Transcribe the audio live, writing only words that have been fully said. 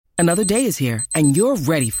Another day is here, and you're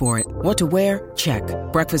ready for it. What to wear? Check.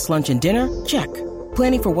 Breakfast, lunch, and dinner? Check.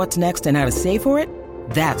 Planning for what's next and how to save for it?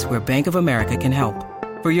 That's where Bank of America can help.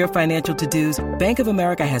 For your financial to-dos, Bank of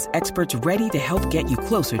America has experts ready to help get you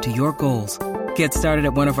closer to your goals. Get started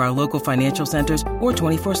at one of our local financial centers or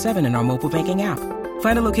 24/7 in our mobile banking app.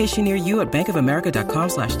 Find a location near you at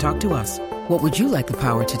bankofamerica.com/talktous. What would you like the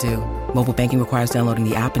power to do? Mobile banking requires downloading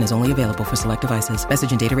the app and is only available for select devices.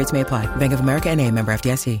 Message and data rates may apply. Bank of America N.A., member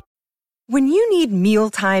FDIC. When you need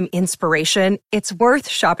mealtime inspiration, it's worth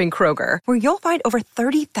shopping Kroger, where you'll find over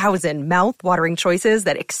 30,000 mouth-watering choices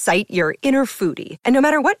that excite your inner foodie. And no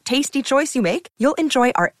matter what tasty choice you make, you'll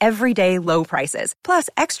enjoy our everyday low prices, plus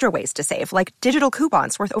extra ways to save, like digital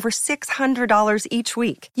coupons worth over $600 each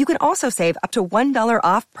week. You can also save up to $1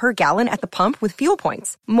 off per gallon at the pump with fuel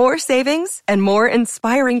points. More savings and more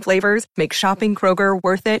inspiring flavors make shopping Kroger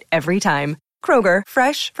worth it every time. Kroger,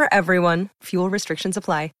 fresh for everyone. Fuel restrictions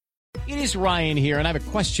apply. It is Ryan here, and I have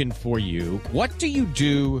a question for you. What do you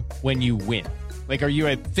do when you win? Like, are you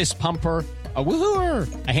a fist pumper, a woohooer,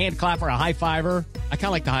 a hand clapper, a high fiver? I kind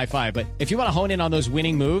of like the high five, but if you want to hone in on those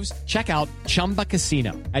winning moves, check out Chumba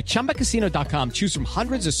Casino. At ChumbaCasino.com, choose from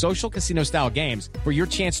hundreds of social casino-style games for your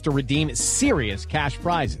chance to redeem serious cash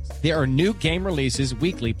prizes. There are new game releases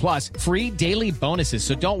weekly, plus free daily bonuses,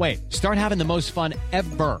 so don't wait. Start having the most fun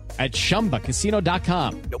ever at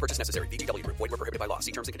ChumbaCasino.com. No purchase necessary. VGW. Void where prohibited by law.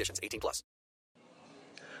 See terms and conditions. 18+.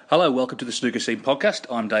 Hello, welcome to the Snooker Scene Podcast.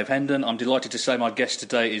 I'm Dave Hendon. I'm delighted to say my guest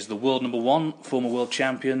today is the world number one, former world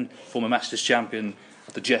champion, former Masters champion,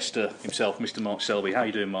 the jester himself, Mr. Mark Selby. How are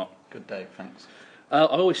you doing, Mark? Good, Dave, thanks. I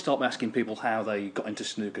always start by asking people how they got into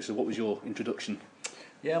snooker, so what was your introduction?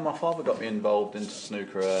 Yeah, my father got me involved into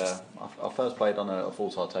snooker. I first played on a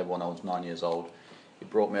full-size table when I was 9 years old. He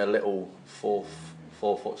brought me a little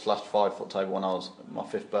 4-foot/5 foot table when I was my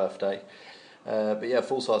 5th birthday. But yeah,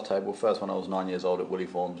 full-size table, first when I was 9 years old at Willie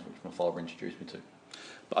Thorns, which my father introduced me to.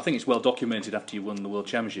 But I think it's well documented after you won the World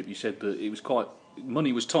Championship. You said that it was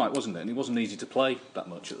money was tight, wasn't it? And it wasn't easy to play that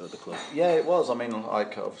much at the club. Yeah, it was. I mean,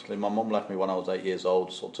 like, obviously my mum left me when I was 8 years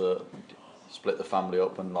old, sort of split the family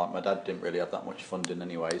up, and like my dad didn't really have that much funding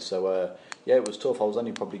anyway. So yeah, it was tough. I was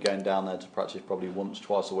only probably going down there to practice probably once,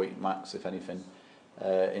 twice a week max, if anything.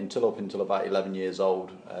 Until about 11 years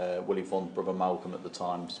old, Willie Thorns' brother Malcolm at the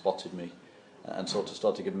time spotted me and sort of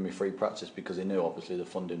started giving me free practice because he knew obviously the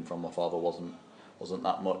funding from my father wasn't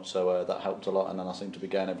that much, so that helped a lot, and then I seemed to be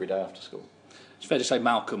going every day after school. It's fair to say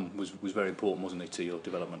Malcolm was very important, wasn't he, to your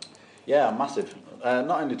development? Yeah, massive.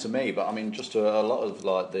 Not only to me, but I mean just to a lot of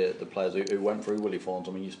like the players who went through Willie Thorns.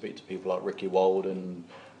 I mean, you speak to people like Ricky Walden,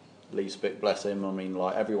 Lee Spick, bless him. I mean,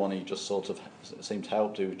 like everyone he just sort of seemed to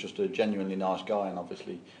help. He was just a genuinely nice guy, and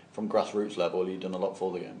obviously from grassroots level, he'd done a lot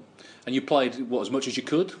for the game. And you played as much as you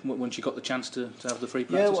could once you got the chance to have the free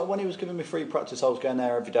practice? Yeah, when he was giving me free practice, I was going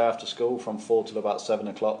there every day after school from 4 till about 7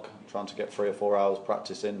 o'clock, trying to get 3 or 4 hours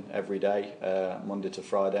practice in every day, Monday to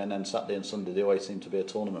Friday, and then Saturday and Sunday there always seemed to be a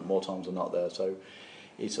tournament, more times than not there. So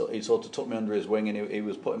he sort of took me under his wing, and he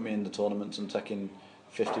was putting me in the tournaments and taking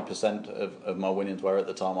 50% of my winnings, where at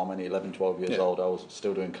the time I'm only 11, 12 years old. I was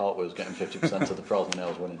still doing cartwheels, getting 50% of the prize money I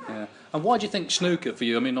was winning. Yeah. And why do you think snooker for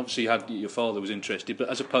you? I mean, obviously your father was interested, but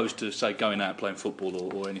as opposed to, say, going out playing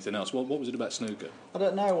football or anything else, what was it about snooker? I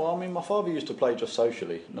don't know. Well, I mean, my father used to play just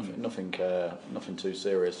socially, nothing too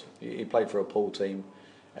serious. He played for a pool team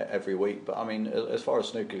every week, but I mean, as far as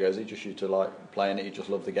snooker goes, he just used to like playing it. He just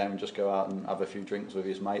loved the game and just go out and have a few drinks with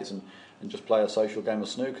his mates and just play a social game of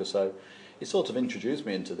snooker. So it sort of introduced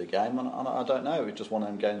me into the game, and I don't know, it's just one of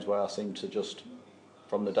them games where I seem to just,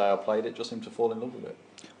 from the day I played it, just seem to fall in love with it.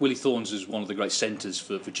 Willie Thorns is one of the great centres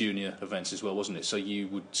for junior events as well, wasn't it? So you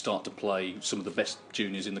would start to play some of the best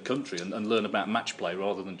juniors in the country and learn about match play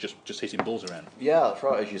rather than just hitting balls around. Yeah, that's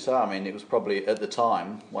right, as you say. I mean, it was probably, at the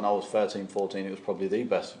time, when I was 13, 14, it was probably the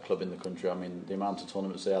best club in the country. I mean, the amount of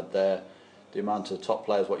tournaments they had there, the amount of top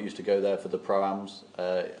players what used to go there for the Pro-Ams.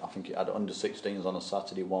 I think it had under 16s on a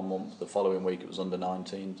Saturday 1 month. The following week it was under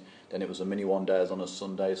 19s. Then it was a mini one days on a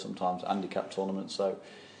Sunday, sometimes handicap tournaments. So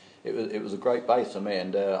it was a great base for me,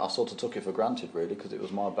 and I sort of took it for granted really, because it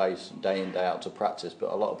was my base day in day out to practice.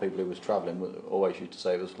 But a lot of people who was travelling always used to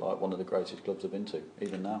say it was like one of the greatest clubs I've been to,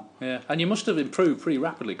 even now. Yeah, and you must have improved pretty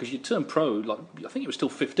rapidly, because you turned pro, like I think it was still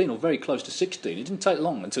 15 or very close to 16. It didn't take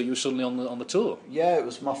long until you were suddenly on the tour. Yeah, it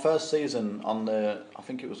was my first season on the, I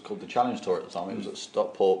think it was called the Challenge Tour at the time. It was at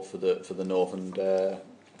Stockport for the north, and I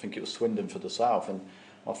think it was Swindon for the south. And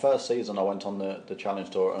my first season I went on the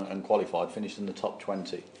Challenge Tour and qualified, finished in the top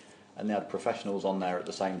 20. And they had professionals on there at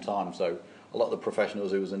the same time, so a lot of the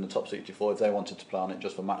professionals who was in the top 64, if they wanted to play on it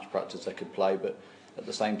just for match practice, they could play. But at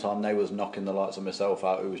the same time they was knocking the likes of myself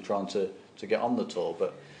out, who was trying to get on the tour.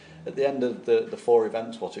 But at the end of the 4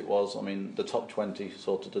 events, what it was, I mean, the top 20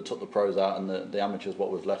 sort of took the pros out, and the amateurs,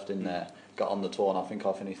 what was left in there, got on the tour, and I think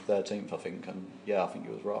I finished 13th, and yeah, I think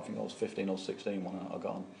it was right. I think I was 15 or 16 when I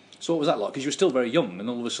got on. So what was that like? Because you were still very young, and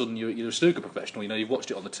all of a sudden you're a snooker professional. You know, you've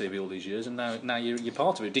watched it on the TV all these years, and now you're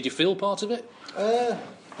part of it. Did you feel part of it?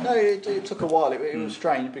 No, it took a while. It was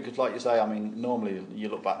strange because, like you say, I mean, normally you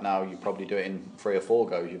look back now, you probably do it in 3 or 4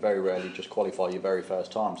 goes. You very rarely just qualify your very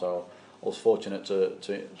first time. So I was fortunate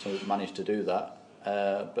to manage to do that.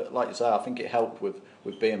 But like you say, I think it helped with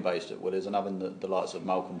being based at Willys and having the likes of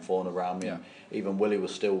Malcolm Thorne around me. Yeah. And even Willie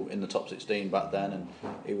was still in the top 16 back then, and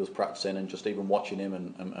he was practicing, and just even watching him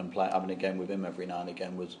and having a game with him every now and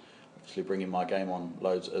again was obviously bringing my game on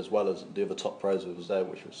loads, as well as the other top pros who was there,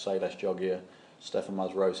 which was Sailesh Jogia, Stefan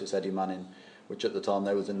Mazrosis, Eddie Manning, which at the time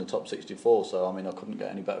they was in the top 64. So I mean, I couldn't get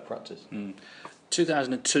any better practice.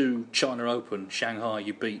 2002 China Open, Shanghai,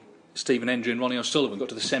 you beat Stephen Hendry and Ronnie O'Sullivan, got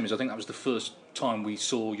to the semis. I think that was the first time we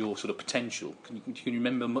saw your sort of potential. Can you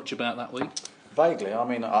remember much about that week? Vaguely. I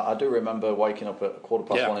mean, I do remember waking up at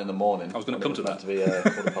 1:15 in the morning. I was going to come to that. It was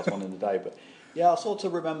meant to be 1:15 in the day, but yeah, I sort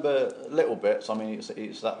of remember little bits. I mean,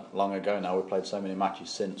 it's that long ago now. We've played so many matches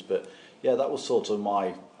since, but yeah, that was sort of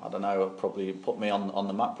my, I don't know, probably put me on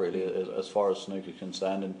the map really as far as snooker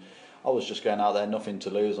concerned. And I was just going out there, nothing to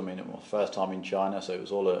lose. I mean, it was my first time in China, so it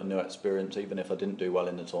was all a new experience, even if I didn't do well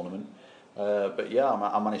in the tournament. But yeah,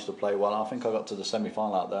 I managed to play well. I think I got to the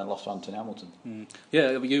semi-final out there and lost to Anthony Hamilton.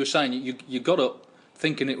 Yeah, you were saying you got up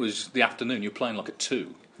thinking it was the afternoon. You were playing like at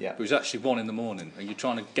 2. Yeah. It was actually 1 in the morning, and you're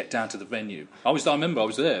trying to get down to the venue. I remember I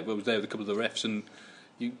was there. I was there with a couple of the refs, and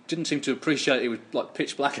you didn't seem to appreciate it was like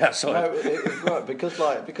pitch black outside. No, it was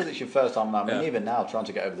right because it's your first time. I mean, even now trying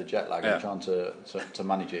to get over the jet lag and trying to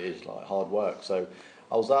manage it is like hard work. So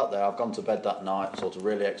I was out there. I've gone to bed that night, sort of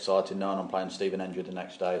really excited, knowing I'm playing Stephen Hendry the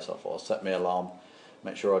next day. So I thought I'll set my alarm,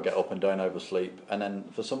 make sure I get up and don't oversleep. And then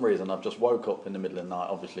for some reason I've just woke up in the middle of the night,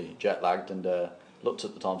 obviously jet lagged, and looked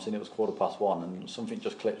at the time, seen it was 1:15, and something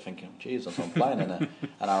just clicked, thinking, Jesus, I'm playing in an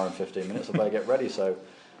hour and 15 minutes. I better get ready. So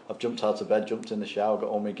I've jumped out of bed, jumped in the shower, got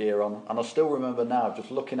all my gear on, and I still remember now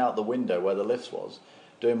just looking out the window where the lifts was,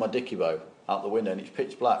 doing my dicky bow out the window, and it's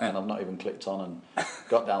pitch black, and I've not even clicked on, and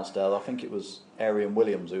got downstairs. I think it was Arian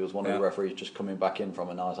Williams, who was one of the referees, just coming back in from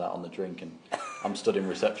a night out on the drink, and I'm stood in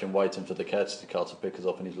reception waiting for the courtesy car to pick us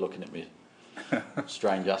up, and he's looking at me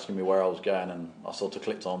strange, asking me where I was going, and I sort of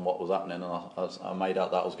clicked on what was happening, and I made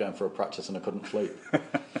out that I was going for a practice and I couldn't sleep.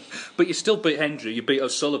 But you still beat Hendry, you beat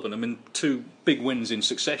O'Sullivan. I mean, 2 big wins in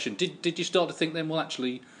succession. Did you start to think then, well,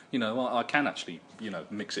 actually, I can actually,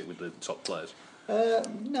 mix it with the top players?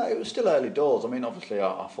 No, it was still early doors. I mean, obviously,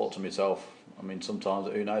 I thought to myself, I mean,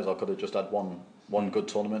 sometimes, who knows, I could have just had one good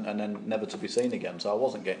tournament and then never to be seen again. So I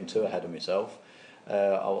wasn't getting too ahead of myself. I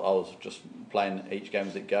was just playing each game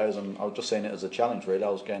as it goes, and I was just seeing it as a challenge, really. I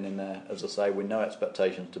was going in there, as I say, with no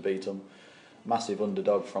expectations to beat them. Massive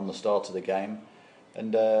underdog from the start of the game,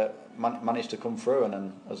 and managed to come through. And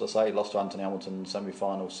then, as I say, lost to Anthony Hamilton in the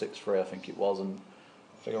semi-final, 6-3, I think it was. And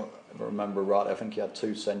if I remember right, I think he had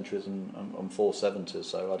 2 centuries and 4 70s,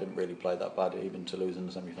 so I didn't really play that bad, even to lose in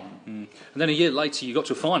the semi-final. And then a year later, you got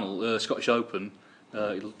to a final, Scottish Open.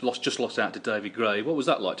 Just lost out to David Gray. What was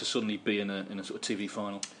that like to suddenly be in a sort of TV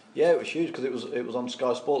final? Yeah, it was huge because it was on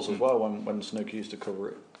Sky Sports as well when snooker used to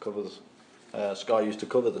Sky used to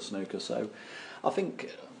cover the snooker. So I think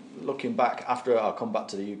looking back, after I come back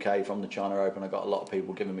to the UK from the China Open, I got a lot of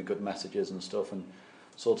people giving me good messages and stuff, and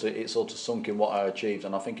it sort of sunk in what I achieved,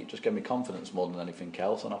 and I think it just gave me confidence more than anything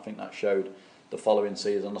else, and I think that showed the following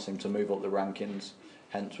season. I seemed to move up the rankings.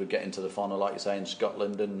 Hence, we're getting to the final, like you say, in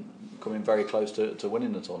Scotland, and coming very close to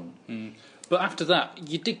winning the tournament. But after that,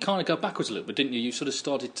 you did kind of go backwards a little bit, didn't you? You sort of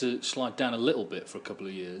started to slide down a little bit for a couple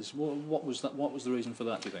of years. What was that? What was the reason for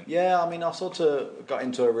that, do you think? Yeah, I mean, I sort of got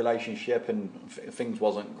into a relationship, and things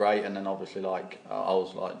wasn't great, and then obviously, I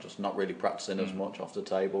was just not really practicing as much off the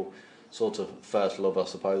table. Sort of first love, I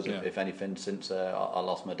suppose, if anything, since I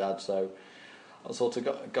lost my dad. So I sort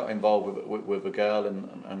of got involved with a girl,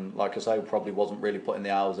 and like I say, probably wasn't really putting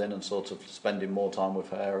the hours in, and sort of spending more time with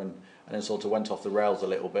her, and then sort of went off the rails a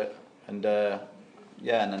little bit, and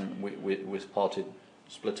and then we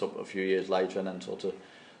split up a few years later, and then sort of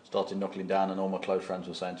started knuckling down, and all my close friends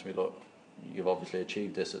were saying to me, look, you've obviously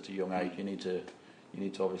achieved this at a young age, you need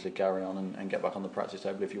to obviously carry on and get back on the practice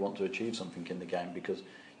table if you want to achieve something in the game, because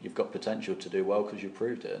you've got potential to do well because you've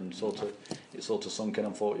proved it. And it sort of sunk in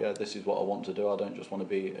and thought, yeah, this is what I want to do. I don't just want to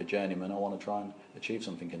be a journeyman. I want to try and achieve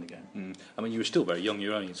something in the game. I mean, you were still very young. You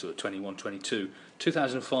were only sort of 21, 22.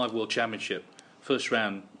 2005 World Championship, first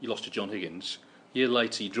round, you lost to John Higgins. A year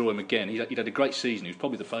later, you draw him again. He'd had a great season. He was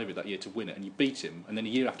probably the favourite that year to win it, and you beat him. And then a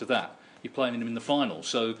year after that, you're playing him in the final.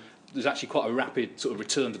 So there's actually quite a rapid sort of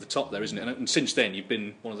return to the top there, isn't it? And since then, you've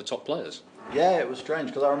been one of the top players. Yeah, it was strange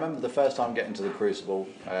because I remember the first time getting to the Crucible.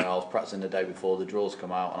 I was practicing the day before the draws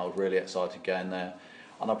come out, and I was really excited getting there.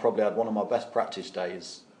 And I probably had one of my best practice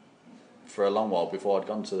days for a long while before I'd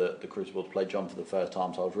gone to the Crucible to play John for the first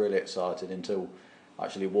time. So I was really excited until I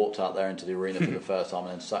actually walked out there into the arena for the first time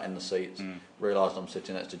and then sat in the seats, realised I'm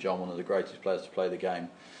sitting next to John, one of the greatest players to play the game,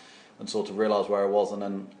 and sort of realised where I was, and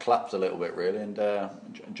then clapped a little bit really. And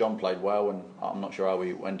John played well, and I'm not sure how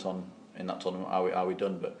we went on in that tournament, how we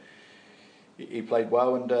done, but he played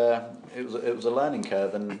well, and it was a learning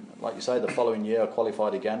curve. And like you say, the following year I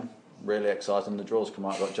qualified again, really exciting. The draws come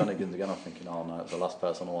out, got John Higgins again. I'm thinking, oh no, it's the last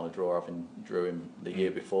person I want to draw. Drew him the year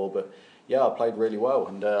before, but yeah, I played really well,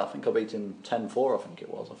 and I think I beat him 10-4. I think it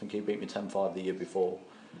was. I think he beat me 10-5 the year before,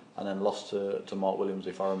 and then lost to Mark Williams,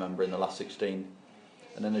 if I remember, in the last 16.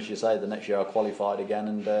 And then, as you say, the next year I qualified again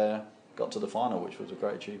and got to the final, which was a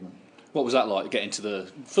great achievement. What was that like, getting to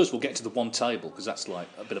the one table, because that's like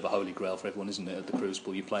a bit of a holy grail for everyone, isn't it, at the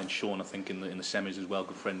Crucible? You're playing Sean, I think, in the semis as well,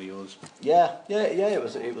 good friend of yours. Yeah,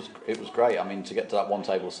 it was great. I mean, to get to that one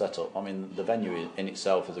table setup, I mean, the venue in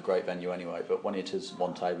itself is a great venue anyway, but when it is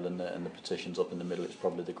one table and the petition's up in the middle, it's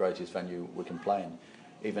probably the greatest venue we can play in,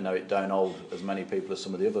 even though it don't hold as many people as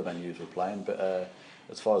some of the other venues we're playing. But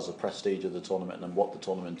as far as the prestige of the tournament and what the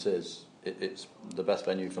tournament is, it's the best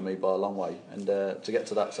venue for me by a long way. And to get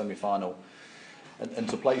to that semi-final and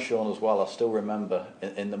to play Sean as well, I still remember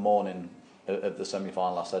in the morning of the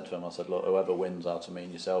semi-final, I said to him, I said, look, whoever wins out of me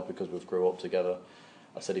and yourself, because we've grew up together,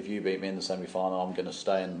 I said, if you beat me in the semi-final, I'm going to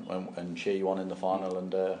stay and cheer you on in the final,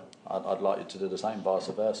 and I'd like you to do the same, vice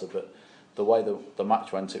versa. But the way the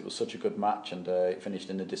match went, it was such a good match, and it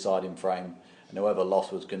finished in the deciding frame, and whoever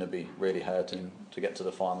lost was going to be really hurting to get to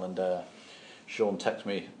the final. And Sean texted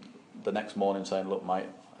me the next morning saying, look mate,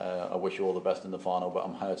 I wish you all the best in the final, but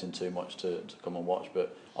I'm hurting too much to come and watch,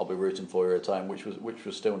 but I'll be rooting for you at home, which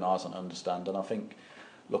was still nice and understand. And I think,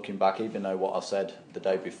 looking back, even though what I said the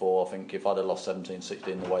day before, I think if I'd have lost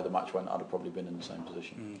 17-16 the way the match went, I'd have probably been in the same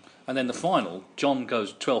position. And then the final, John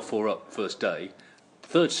goes 12-4 up first day.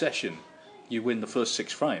 Third session, you win the first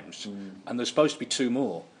 6 frames, and there's supposed to be 2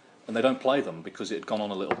 more, and they don't play them because it had gone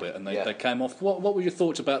on a little bit, and they came off. What were your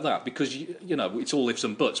thoughts about that? Because you know, it's all ifs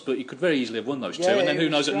and buts, but you could very easily have won those 2, and then who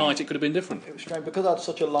knows, strange. At night it could have been different. It was strange because I had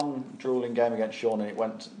such a long, drooling game against Sean, and it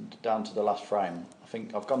went down to the last frame. I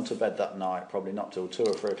think I've gone to bed that night, probably not till 2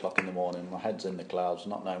 or 3 o'clock in the morning. My head's in the clouds,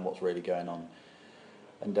 not knowing what's really going on,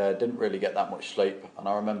 and didn't really get that much sleep. And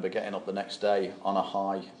I remember getting up the next day on a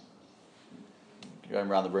high, going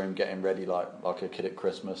around the room, getting ready like a kid at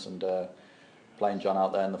Christmas, and playing John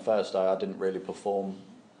out there. And the first day I didn't really perform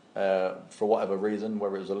for whatever reason,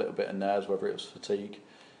 whether it was a little bit of nerves, whether it was fatigue,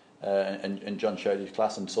 and John showed his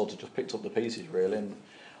class and sort of just picked up the pieces really. And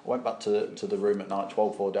I went back to the room at night,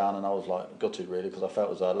 12-4 down, and I was like gutted really, because I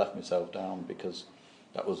felt as though I left myself down, because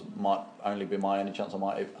that might only be my only chance. I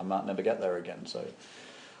might never get there again. So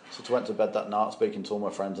I went to bed that night speaking to all my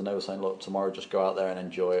friends, and they were saying, look, tomorrow just go out there and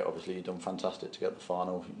enjoy it. Obviously you've done fantastic to get the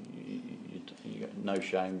final. You got no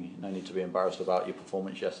shame, no need to be embarrassed about your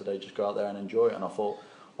performance yesterday, just go out there and enjoy it. And I thought,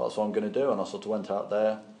 well, that's what I'm going to do. And I sort of went out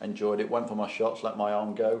there, enjoyed it, went for my shots, let my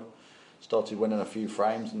arm go, started winning a few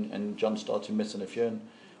frames, and John started missing a few. And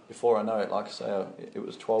before I know it, like I say, it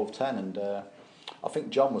was 12-10, and I think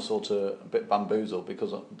John was sort of a bit bamboozled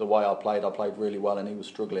because of the way I played really well, and he was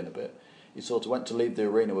struggling a bit. He sort of went to leave the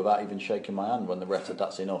arena without even shaking my hand when the ref said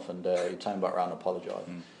that's enough, and he turned back around and apologised,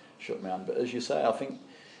 shook my hand. But as you say, I think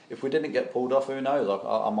if we didn't get pulled off, who knows?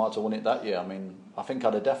 I might have won it that year. I mean, I think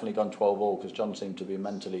I'd have definitely gone 12-all, because John seemed to be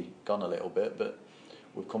mentally gone a little bit, but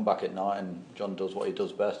we've come back at night and John does what he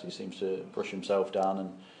does best. He seems to brush himself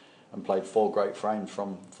down and played 4 great frames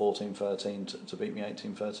from 14-13 to beat me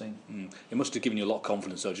 18-13. It must have given you a lot of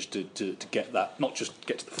confidence though, just to get that, not just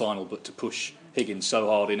get to the final, but to push Higgins so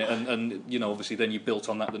hard in it, and you know, obviously then you built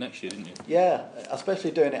on that the next year, didn't you? Yeah,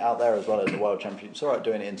 especially doing it out there as well as the World Championship. It's all right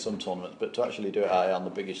doing it in some tournaments, but to actually do it out here on the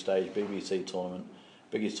biggest stage, BBC tournament,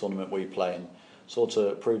 biggest tournament we play in, sort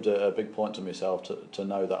of proved a big point to myself to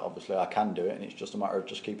know that obviously I can do it, and it's just a matter of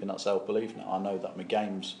just keeping that self-belief now. I know that my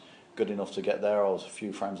game's good enough to get there. I was a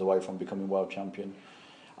few frames away from becoming world champion.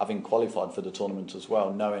 Having qualified for the tournament as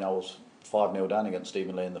well, knowing I was 5-0 down against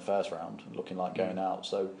Stephen Lee in the first round, looking like going out.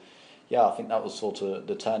 So yeah, I think that was sort of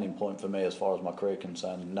the turning point for me as far as my career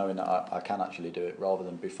concerned, knowing that I can actually do it, rather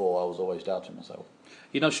than before I was always doubting myself.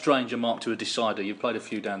 You're no stranger, Mark, to a decider. You've played a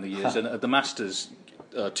few down the years, and at the Masters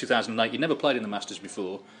 2008, you'd never played in the Masters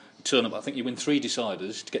before. turn up. I think you win 3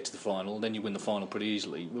 deciders to get to the final, then you win the final pretty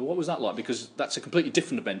easily. What was that like? Because that's a completely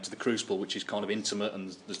different event to the Crucible, which is kind of intimate,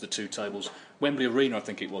 and there's the 2 tables. Wembley Arena, I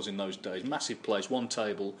think it was in those days, massive place, 1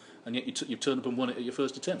 table, and yet you turned up and won it at your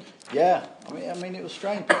first attempt. Yeah, I mean, it was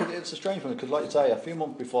strange. Because it's a strange one because, like you say, a few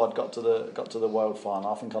months before I'd got to the world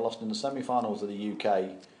final, I think I lost in the semi-finals of the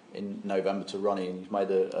UK in November to Ronnie, and he's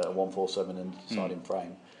made a 147 in deciding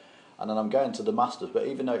frame. And then I'm going to the Masters, but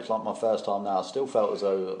even though it's like my first time now, I still felt as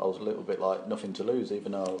though I was a little bit like nothing to lose,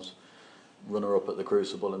 even though I was runner-up at the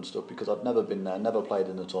Crucible and stuff, because I'd never been there, never played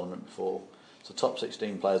in the tournament before. It's the top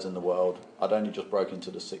 16 players in the world. I'd only just broke into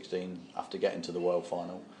the 16 after getting to the world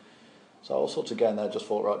final. So I was sort of going there, just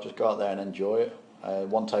thought, right, just go out there and enjoy it.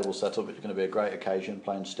 1 table set up, it's going to be a great occasion,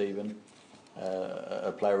 playing Stephen,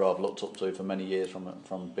 a player I've looked up to for many years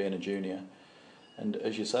from being a junior. And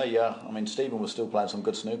as you say, yeah, I mean, Stephen was still playing some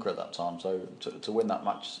good snooker at that time, so to win that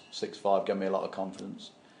match 6-5 gave me a lot of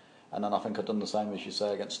confidence. And then I think I'd done the same, as you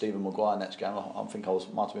say, against Stephen Maguire next game. I think I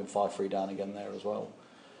might have been 5-3 down again there as well.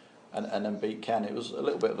 And then beat Ken. It was a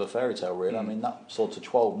little bit of a fairy tale, really. I mean, that sort of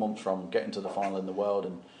 12 months from getting to the final in the world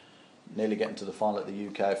and nearly getting to the final at the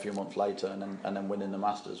UK a few months later and then winning the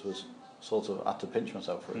Masters was sort of, I had to pinch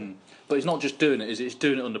myself for it. But it's not just doing it, is it? It's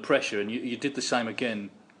doing it under pressure, and you did the same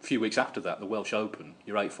again a few weeks after that, the Welsh Open.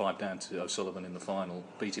 You're 8-5 down to O'Sullivan in the final,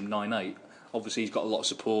 beat him 9-8. Obviously, he's got a lot of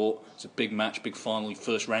support. It's a big match, big final. Your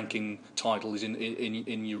first ranking title is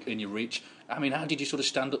in your reach. I mean, how did you sort of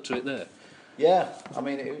stand up to it there? Yeah, I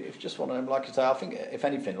mean, it's just one of them. Like I say, I think if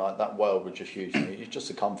anything, like that world was just huge. It's just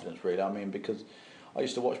the confidence, really. I mean, because I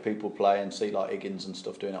used to watch people play and see like Higgins and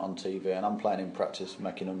stuff doing it on TV, and I'm playing in practice,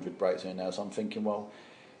 making 100 breaks in there. So I'm thinking, well,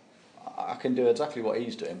 I can do exactly what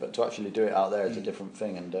he's doing, but to actually do it out there is a different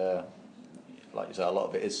thing. And like you say, a lot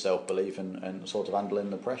of it is self-belief and sort of handling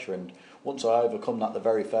the pressure. And once I overcome that the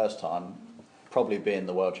very first time, probably being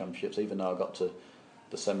the World Championships, even though I got to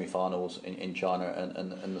the semi-finals in China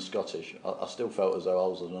and the Scottish, I still felt as though I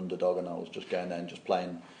was an underdog, and I was just going there and just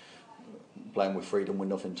playing with freedom with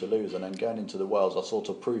nothing to lose. And then going into the Worlds, I sort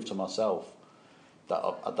of proved to myself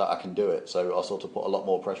that I can do it. So I sort of put a lot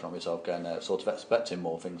more pressure on myself going there, sort of expecting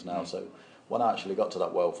more things now. So when I actually got to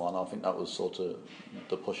that world final, I think that was sort of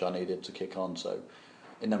the push I needed to kick on. So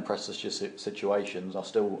in them prestigious situations, I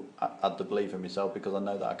still had the belief in myself because I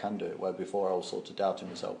know that I can do it, where before I was sort of doubting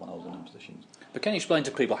myself when I was in them positions. But can you explain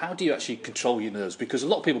to people, how do you actually control your nerves? Because a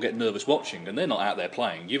lot of people get nervous watching and they're not out there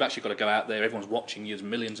playing. You've actually got to go out there, everyone's watching you, there's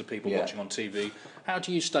millions of people watching on TV. How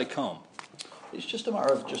do you stay calm? It's just a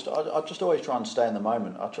matter of I just always try and stay in the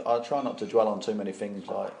moment. I try not to dwell on too many things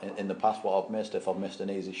like in the past what I've missed, if I've missed an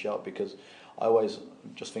easy shot, because I always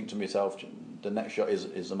just think to myself, the next shot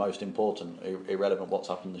is the most important, irrelevant what's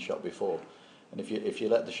happened the shot before. And if you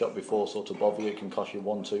let the shot before sort of bother you, it can cost you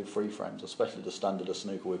 1, 2, 3 frames, especially the standard of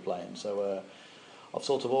snooker we're playing. So I've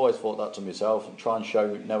sort of always thought that to myself, and try and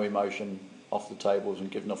show no emotion off the tables and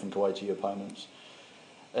give nothing away to your opponents.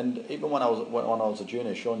 And even when I was a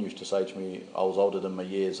junior, Sean used to say to me I was older than my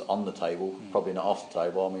years on the table, probably not off the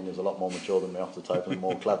table. I mean, he was a lot more mature than me off the table and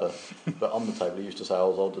more clever. But on the table, he used to say I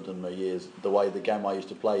was older than my years. The way the game I used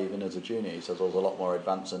to play, even as a junior, he says I was a lot more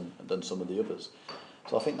advanced than some of the others.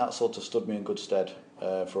 So I think that sort of stood me in good stead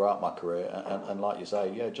throughout my career. And like you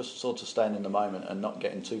say, yeah, just sort of staying in the moment and not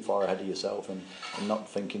getting too far ahead of yourself and not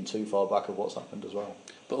thinking too far back of what's happened as well.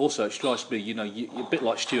 But also, it strikes me, you're a bit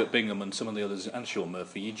like Stuart Bingham and some of the others, and Sean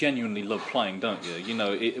Murphy. You genuinely love playing, don't you? You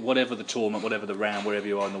know, whatever the tournament, whatever the round, wherever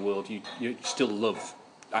you are in the world, you still love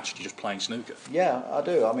actually just playing snooker. Yeah, I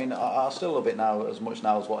do. I mean, I still love it now as much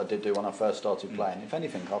now as what I did do when I first started playing. If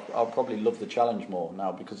anything, I'll probably love the challenge more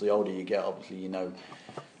now, because the older you get, obviously,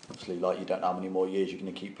 like you don't know how many more years you're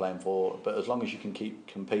going to keep playing for. But as long as you can keep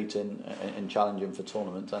competing and challenging for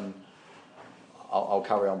tournaments, then I'll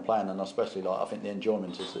carry on playing. And especially, like, I think the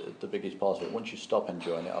enjoyment is the biggest part of it. Once you stop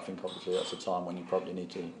enjoying it, I think obviously that's a time when you probably need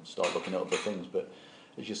to start looking at other things. But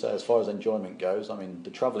as you say, as far as enjoyment goes, I mean, the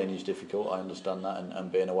travelling is difficult, I understand that,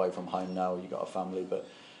 and being away from home now, you've got a family, but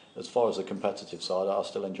as far as the competitive side, I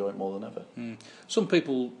still enjoy it more than ever. Some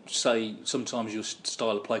people say sometimes your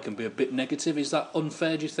style of play can be a bit negative. Is that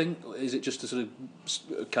unfair, do you think? Is it just a sort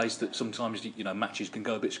of case that sometimes, matches can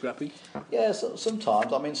go a bit scrappy? Yeah,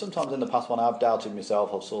 sometimes. I mean, sometimes in the past when I've doubted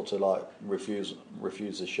myself, I've sort of like refused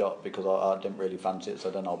the shot because I didn't really fancy it,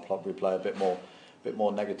 so then I'll probably play a bit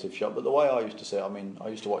more negative shot. But the way I used to see it, I mean, I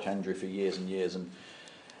used to watch Hendry for years and years, and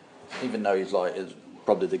even though he's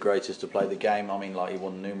probably the greatest to play the game, I mean, like, he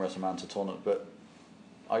won numerous amounts of tournaments, but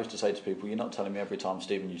I used to say to people, you're not telling me every time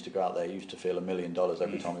Stephen used to go out there, he used to feel $1 million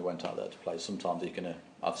every time he went out there to play. Sometimes he's going to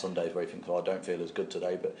have some days where he thinks, I don't feel as good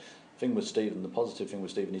today. But the thing with Stephen, the positive thing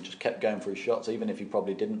with Stephen, he just kept going for his shots, even if he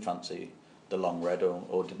probably didn't fancy the long red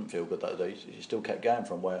or didn't feel good that day. He still kept going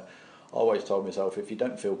from where I always told myself, if you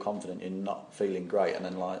don't feel confident, you're not feeling great, and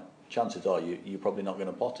then chances are you're probably not going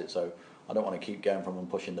to pot it. So I don't want to keep going from and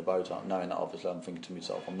pushing the boat out, knowing that obviously I'm thinking to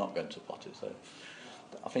myself, I'm not going to pot it. So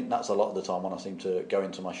I think that's a lot of the time when I seem to go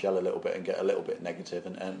into my shell a little bit and get a little bit negative,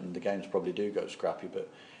 and the games probably do go scrappy. But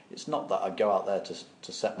it's not that I go out there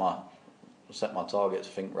to set my target, to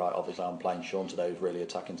think, right, obviously I'm playing Sean today who's really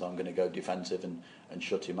attacking, so I'm going to go defensive and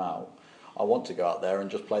shut him out. I want to go out there and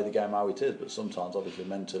just play the game how it is, but sometimes obviously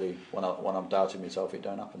mentally when I'm doubting myself, it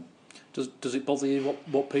don't happen. Does it bother you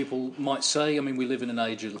what people might say? I mean, we live in an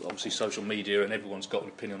age of obviously social media and everyone's got an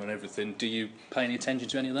opinion on everything. Do you pay any attention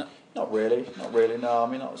to any of that? Not really, no. I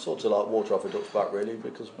mean, I sort of like water off a duck's back really,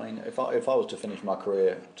 because I mean, if I was to finish my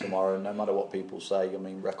career tomorrow, no matter what people say, I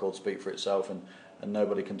mean, records speak for itself, and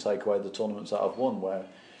nobody can take away the tournaments that I've won. Where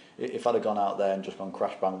if I'd have gone out there and just gone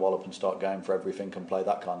crash bang wallop and start going for everything and play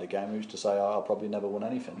that kind of game, who's to say I probably never won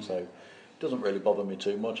anything? So it doesn't really bother me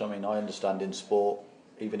too much. I mean, I understand in sport,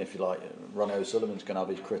 even if you like, Ronnie O'Sullivan's going to have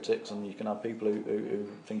his critics, and you can have people who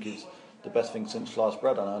think he's the best thing since sliced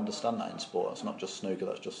bread, and I understand that in sport. It's not just snooker,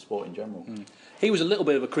 that's just sport in general. He was a little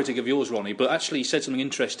bit of a critic of yours, Ronnie, but actually he said something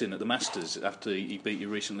interesting at the Masters after he beat you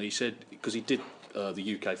recently. He said, because he did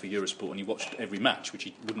the UK for Eurosport and he watched every match, which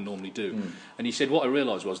he wouldn't normally do, and he said, what I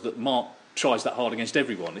realised was that Mark tries that hard against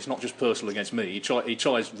everyone. It's not just personal against me. He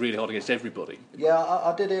tries really hard against everybody. Yeah,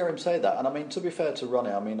 I did hear him say that, and I mean, to be fair to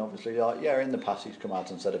Ronnie, I mean, obviously, in the past he's come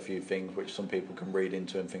out and said a few things which some people can read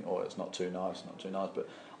into and think, it's not too nice, but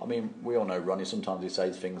I mean, we all know Ronnie, sometimes he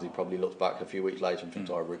says things, he probably looks back a few weeks later and thinks,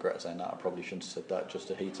 I regret saying that, I probably shouldn't have said that, just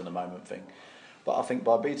a heat in the moment thing. But I think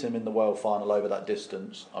by beating him in the World Final over that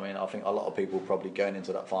distance, I mean, I think a lot of people probably going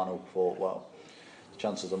into that final thought, well,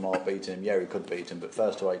 chances of Mark beating him, he could beat him, but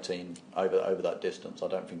first to 18 over that distance, I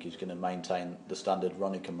don't think he's going to maintain the standard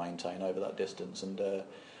Ronnie can maintain over that distance. And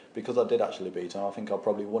because I did actually beat him, I think I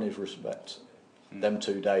probably won his respect them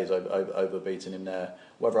 2 days over beating him there.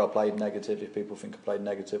 Whether I played negative, if people think I played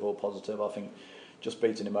negative or positive, I think just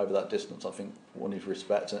beating him over that distance, I think, won his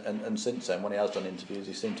respect. And since then, when he has done interviews,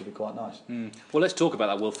 he seemed to be quite nice. Well, let's talk about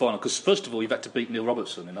that World Final, because first of all, you've had to beat Neil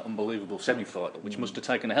Robertson in that unbelievable semi-final, which must have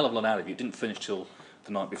taken a hell of a lot out of you. It didn't finish till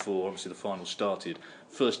the night before, obviously the final started.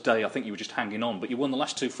 First day, I think you were just hanging on, but you won the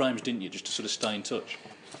last 2 frames, didn't you, just to sort of stay in touch?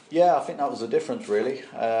 Yeah, I think that was the difference, really.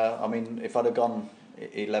 I mean, if I'd have gone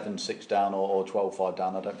 11-6 down or 12-5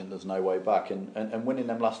 down, I don't think there's no way back. And winning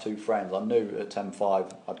them last 2 frames, I knew at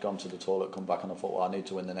 10-5 I'd gone to the toilet, come back, and I thought, I need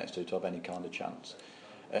to win the next 2 to have any kind of chance.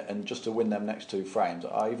 And just to win them next 2 frames,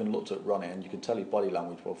 I even looked at Ronnie, and you could tell his body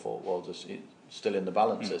language, I thought, well, it's still in the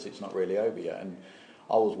balances, it's not really over yet. And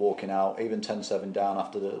I was walking out, even 10-7 down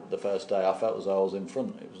after the first day, I felt as though I was in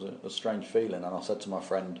front. It was a strange feeling, and I said to my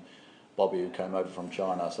friend Bobby, who came over from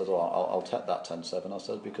China, I said, I'll take that 10-7. I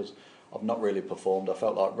said, because I've not really performed. I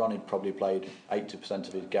felt like Ronnie probably played 80%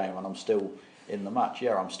 of his game, and I'm still in the match.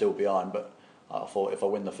 Yeah, I'm still behind, but I thought if I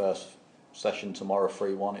win the first session tomorrow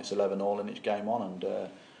 3-1, it's 11-all and it's game on. And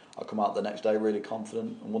I come out the next day really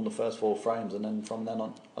confident and won the first 4 frames, and then from then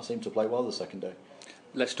on I seemed to play well the second day.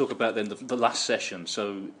 Let's talk about then the last session.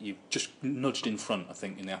 So you just nudged in front, I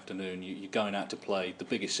think, in the afternoon. You're going out to play the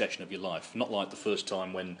biggest session of your life. Not like the first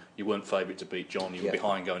time when you weren't favourite to beat John, you were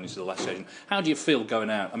behind going into the last session. How do you feel going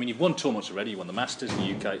out? I mean, you've won tournaments already, you won the Masters,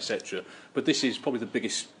 the UK, etc. But this is probably the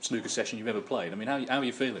biggest snooker session you've ever played. I mean, how are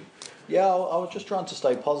you feeling? Yeah, I was just trying to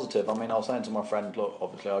stay positive. I mean, I was saying to my friend, look,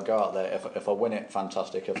 obviously I'll go out there, if I win it,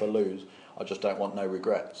 fantastic. If I lose, I just don't want no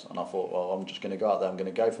regrets. And I thought, well, I'm just going to go out there, I'm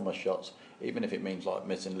going to go for my shots, even if it means like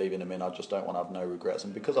missing, leaving them in, I just don't want to have no regrets.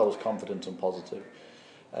 And because I was confident and positive,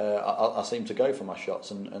 I seemed to go for my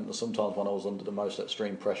shots. And sometimes when I was under the most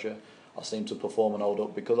extreme pressure, I seemed to perform and hold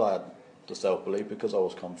up because I had the self-belief, because I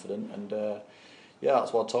was confident. And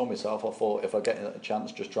that's what I told myself. I thought if I get a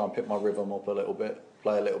chance, just try and pick my rhythm up a little bit,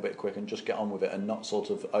 play a little bit quick and just get on with it, and not sort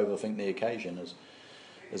of overthink the occasion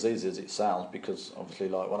as easy as it sounds, because obviously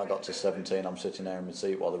like when I got to 17, I'm sitting there in my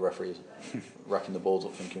seat while the referee's racking the balls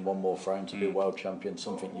up thinking 1 more frame to be a world champion,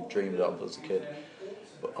 something you've dreamed of as a kid.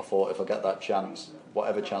 But I thought if I get that chance,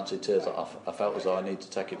 whatever chance it is, I felt as though I need to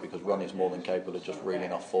take it, because Ronnie's more than capable of just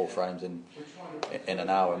reeling off 4 frames in an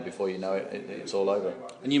hour, and before you know it, it's all over.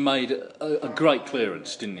 And you made a great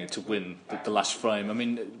clearance, didn't you, to win the last frame. I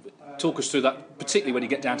mean, talk us through that, particularly when you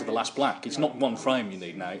get down to the last black. It's not one frame you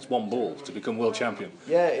need now, it's one ball to become world champion.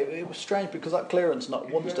 Yeah, it was strange because that clearance, not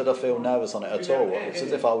once did I feel nervous on it at all. It's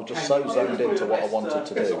as if I was just so zoned into what I wanted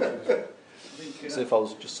to do. It's as if I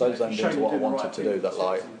was just so zoned into what I wanted to do that,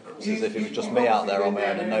 like, it's as if it was just me out there on my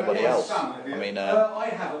own and nobody else. I mean,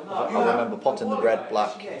 I remember potting the red,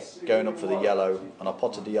 black, going up for the yellow, and I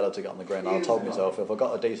potted the yellow to get on the green. And I told myself if I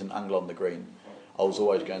got a decent angle on the green, I was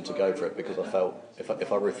always going to go for it because I felt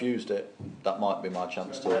if I refused it, that might be my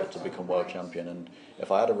chance to become world champion. And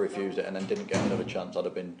if I had refused it and then didn't get another chance, I'd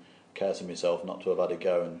have been cursing myself not to have had a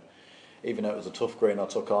go. And even though it was a tough green I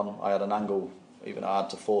took on, I had an angle. Even I had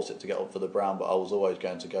to force it to get up for the brown, but I was always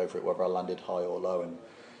going to go for it, whether I landed high or low. And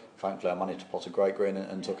thankfully, I managed to pot a great green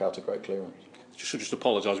and took out a great clearance. Just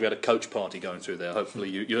apologise, we had a coach party going through there. Hopefully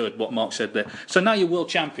you heard what Mark said there. So now you're world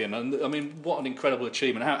champion, and I mean, what an incredible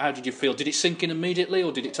achievement. How did you feel? Did it sink in immediately,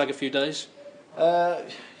 or did it take a few days?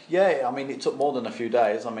 Yeah, I mean, it took more than a few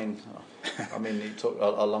days. I mean, it took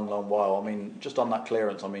a long while. I mean, just on that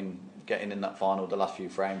clearance, I mean, getting in that final, the last few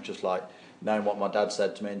frames, just like knowing what my dad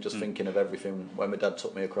said to me and just thinking of everything when my dad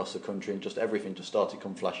took me across the country, and just everything just started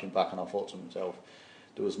come flashing back, and I thought to myself,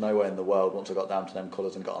 there was no way in the world, once I got down to them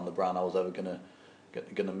colours and got on the brown, I was ever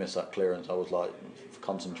gonna miss that clearance. I was like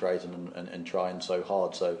concentrating and trying so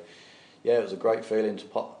hard. So yeah, it was a great feeling to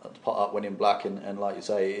pot up winning black, and like you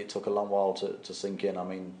say, it took a long while to sink in. I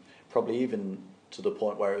mean, probably even to the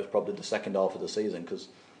point where it was probably the second half of the season, because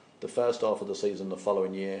the first half of the season the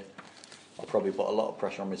following year, I probably put a lot of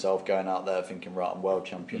pressure on myself going out there thinking, right, I'm world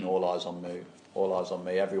champion, all eyes on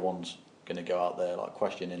me. Everyone's going to go out there like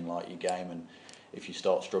questioning like your game, and if you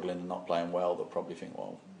start struggling and not playing well, they'll probably think,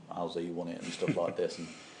 well, how's he won it and stuff like this.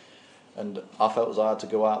 And I felt as I had to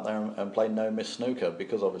go out there and play no miss snooker,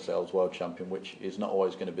 because obviously I was world champion, which is not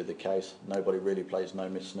always going to be the case. Nobody really plays no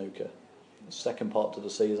miss snooker. The second part of the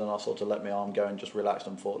season, I sort of let my arm go and just relaxed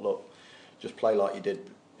and thought, look, just play like you did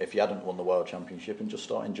if you hadn't won the world championship, and just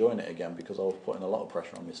start enjoying it again, because I was putting a lot of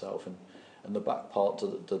pressure on myself. And the back part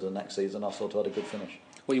to the next season, I sort of had a good finish.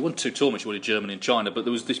 Well, you won 2 tournaments, you won in Germany and China, but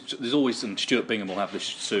there's always, and Stuart Bingham will have this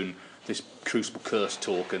soon, this Crucible curse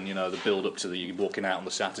talk, and the build up to you walking out on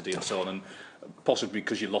the Saturday and so on, and possibly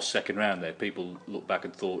because you lost second round there, people look back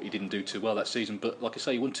and thought you didn't do too well that season. But like I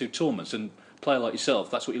say, you won 2 tournaments, and a player like yourself,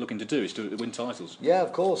 that's what you're looking to do, is to win titles. Yeah,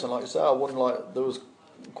 of course, and like I say, I won there was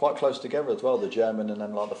quite close together as well, the German, and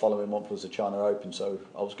then like the following month was the China Open. So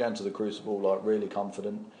I was going to the Crucible like really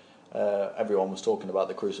confident. Everyone was talking about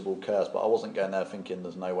the Crucible curse, but I wasn't going there thinking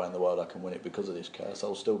there's no way in the world I can win it because of this curse. I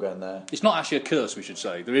was still going there. It's not actually a curse, we should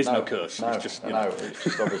say. There is no curse. No, it's just, it's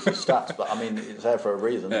just obviously stats. But I mean, it's there for a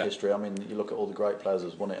reason. Yeah. History. I mean, you look at all the great players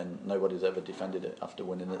who's won it, and nobody's ever defended it after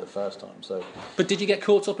winning it the first time. So. But did you get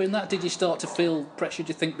caught up in that? Did you start to feel pressure? Do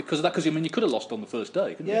you think because of that? Because I mean, you could have lost on the first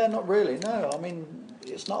day, couldn't you? Yeah, not really. No, I mean,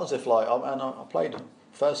 it's not as if like I played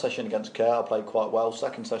first session against Kerr. I played quite well.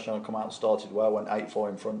 Second session, I come out and started well. Went 8-4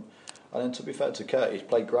 in front. And then to be fair to Kurt, he's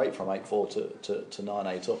played great from 8-4 to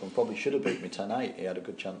 9-8 up, and probably should have beat me 10-8. He had a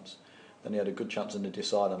good chance. Then he had a good chance in the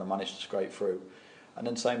decide, and I managed to scrape through. And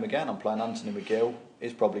then same again, I'm playing Anthony McGill.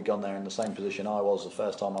 He's probably gone there in the same position I was the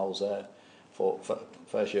first time I was there. For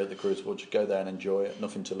first year at the Crucible, just go there and enjoy it,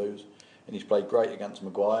 nothing to lose. And he's played great against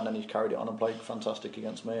Maguire, and then he's carried it on and played fantastic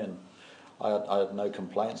against me. And I had no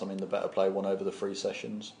complaints. I mean, the better player won over the 3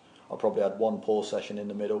 sessions. I probably had one poor session in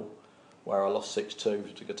the middle, where I lost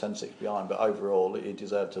 6-2 to go 10-6 behind, but overall he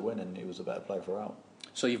deserved to win, and he was a better player throughout.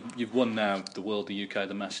 So you've won now the World, the UK,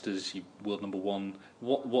 the Masters, you're world number 1.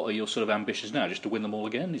 What are your sort of ambitions now? Just to win them all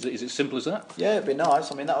again? Is it simple as that? Yeah, it'd be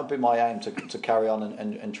nice. I mean, that would be my aim, to carry on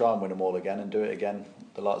and try and win them all again and do it again.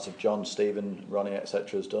 The likes of John, Stephen, Ronnie,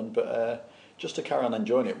 etc. has done, but just to carry on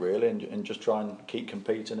enjoying it really, and just try and keep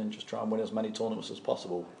competing and just try and win as many tournaments as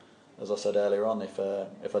possible. As I said earlier on, if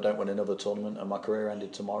I don't win another tournament and my career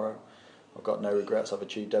ended tomorrow, I've got no regrets. I've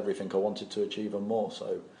achieved everything I wanted to achieve and more.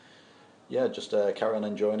 So, yeah, just carry on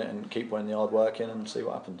enjoying it and keep putting the hard work in and see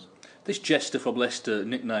what happens. This Jester from Leicester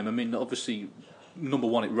nickname, I mean, obviously, number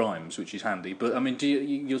 1, it rhymes, which is handy. But, I mean,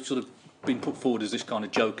 you're sort of been put forward as this kind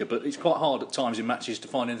of joker, but it's quite hard at times in matches to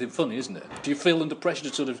find anything funny, isn't it? Do you feel under pressure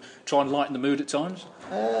to sort of try and lighten the mood at times?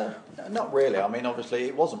 Not really. I mean, obviously,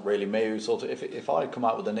 it wasn't really me who sort of... If I come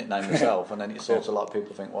out with a nickname myself, and then it's sort of like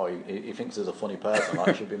people think, well, he thinks he's a funny person, like,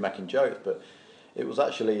 I should be making jokes, but it was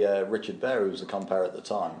actually Richard Bear, who was the compere at the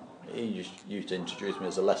time. He used to introduce me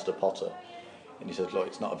as a Leicester Potter, and he said, look,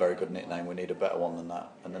 it's not a very good nickname, we need a better one than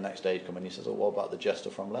that. And the next day he'd come in, he says, oh, what about the Jester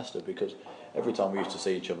from Leicester? Because every time we used to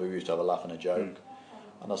see each other, we used to have a laugh and a joke.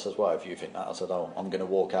 And I said, well, if you think that, I said, oh, I'm going to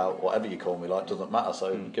walk out, whatever you call me, like, doesn't matter,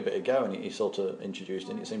 so give it a go. And he sort of introduced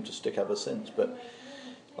it, and it seemed to stick ever since. But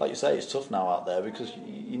like you say, it's tough now out there because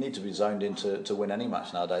you need to be zoned in to win any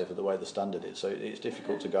match nowadays with the way the standard is. So it's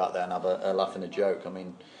difficult to go out there and have a laugh and a joke. I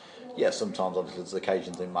mean, yeah, sometimes obviously there's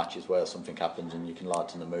occasions in matches where something happens and you can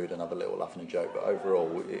lighten the mood and have a little laugh and a joke. But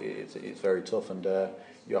overall, it's very tough, and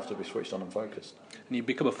you have to be switched on and focused. And you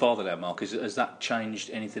become a father now, Mark. Has that changed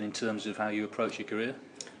anything in terms of how you approach your career?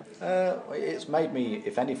 It's made me,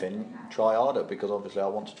 if anything, try harder, because obviously I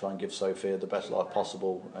want to try and give Sophia the best life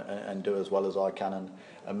possible and do as well as I can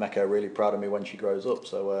and make her really proud of me when she grows up.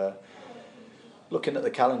 So looking at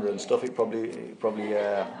the calendar and stuff, it probably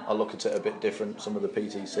I look at it a bit different. Some of the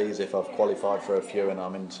PTCs, if I've qualified for a few and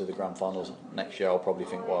I'm into the grand finals next year, I'll probably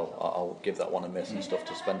think, well, I'll give that one a miss and stuff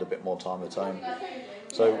to spend a bit more time at home.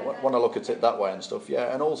 So when I look at it that way and stuff,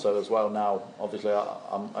 yeah, and also as well now, obviously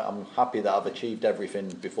I'm happy that I've achieved everything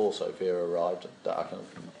before Sophia arrived. That I can,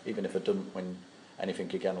 even if I don't win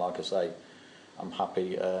anything again, like I say, I'm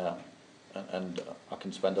happy and I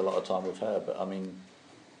can spend a lot of time with her. But I mean,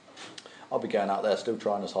 I'll be going out there still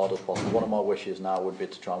trying as hard as possible. One of my wishes now would be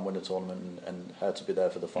to try and win a tournament and her to be there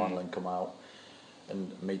for the final and come out,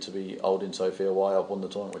 and me to be holding Sophia while I've won the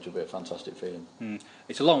tournament, which would be a fantastic feeling.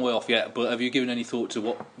 It's a long way off yet, but have you given any thought to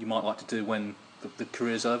what you might like to do when the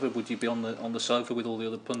career's over? Would you be on the sofa with all the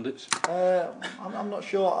other pundits? I'm not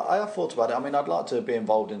sure. I have thought about it. I mean, I'd like to be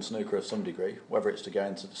involved in snooker of some degree, whether it's to go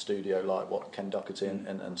into the studio like what Ken Doherty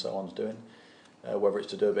and so on's doing, whether it's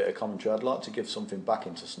to do a bit of commentary. I'd like to give something back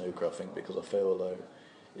into snooker, I think, because I feel though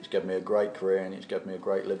it's given me a great career and it's given me a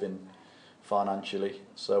great living financially.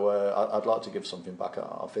 So I'd like to give something back.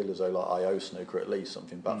 I feel as though like I owe snooker at least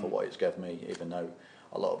something back for what it's given me, even though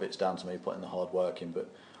a lot of it's down to me putting the hard work in. But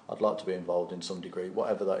I'd like to be involved in some degree.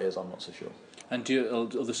 Whatever that is, I'm not so sure. And do you, on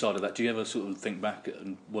the other side of that, do you ever sort of think back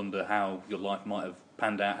and wonder how your life might have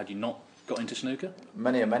panned out had you not got into snooker?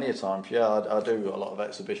 Many a times, yeah. I do a lot of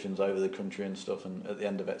exhibitions over the country and stuff, and at the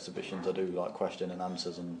end of exhibitions I do like question and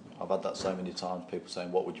answers, and I've had that so many times, people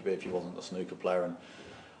saying, what would you be if you wasn't a snooker player? And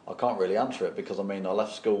I can't really answer it because I mean I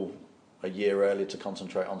left school a year early to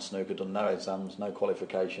concentrate on snooker, done no exams, no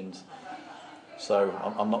qualifications, so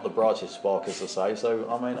I'm not the brightest spark, as they say. So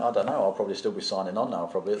I mean, I don't know, I'll probably still be signing on now,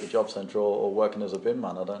 probably at the job centre or working as a bin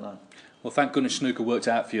man, I don't know. Well, thank goodness snooker worked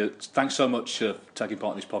out for you. Thanks so much for taking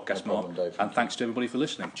part in this podcast, No problem, Mark. Dave. And thanks to everybody for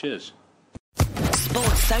listening. Cheers.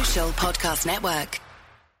 Sports Social Podcast Network.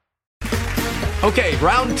 Okay,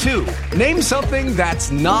 round two. Name something that's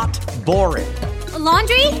not boring. A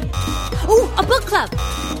laundry? Ooh, a book club.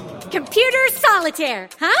 Computer solitaire,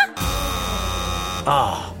 huh?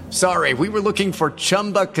 Ah, sorry, we were looking for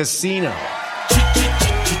Chumba Casino.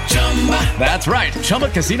 That's right,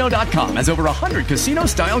 ChumbaCasino.com has over 100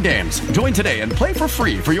 casino-style games. Join today and play for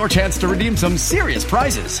free for your chance to redeem some serious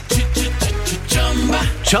prizes.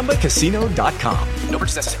 ChumbaCasino.com. No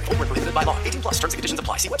purchase necessary. Void where prohibited by law. 18+. Terms and conditions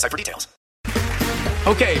apply. See website for details.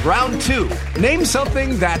 Okay, round two. Name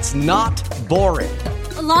something that's not boring.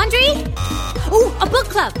 A laundry? Ooh, a book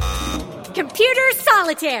club. Computer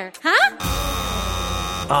solitaire, huh?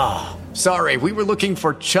 Ah, sorry, we were looking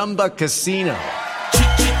for Chumba Casino.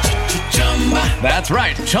 That's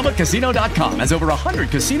right, ChumbaCasino.com has over 100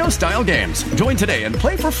 casino-style games. Join today and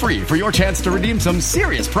play for free for your chance to redeem some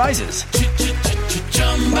serious prizes.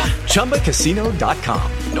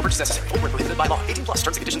 ChumbaCasino.com. No purchase necessary. Void where prohibited by law. 18+. Terms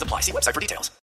and conditions apply. See website for details.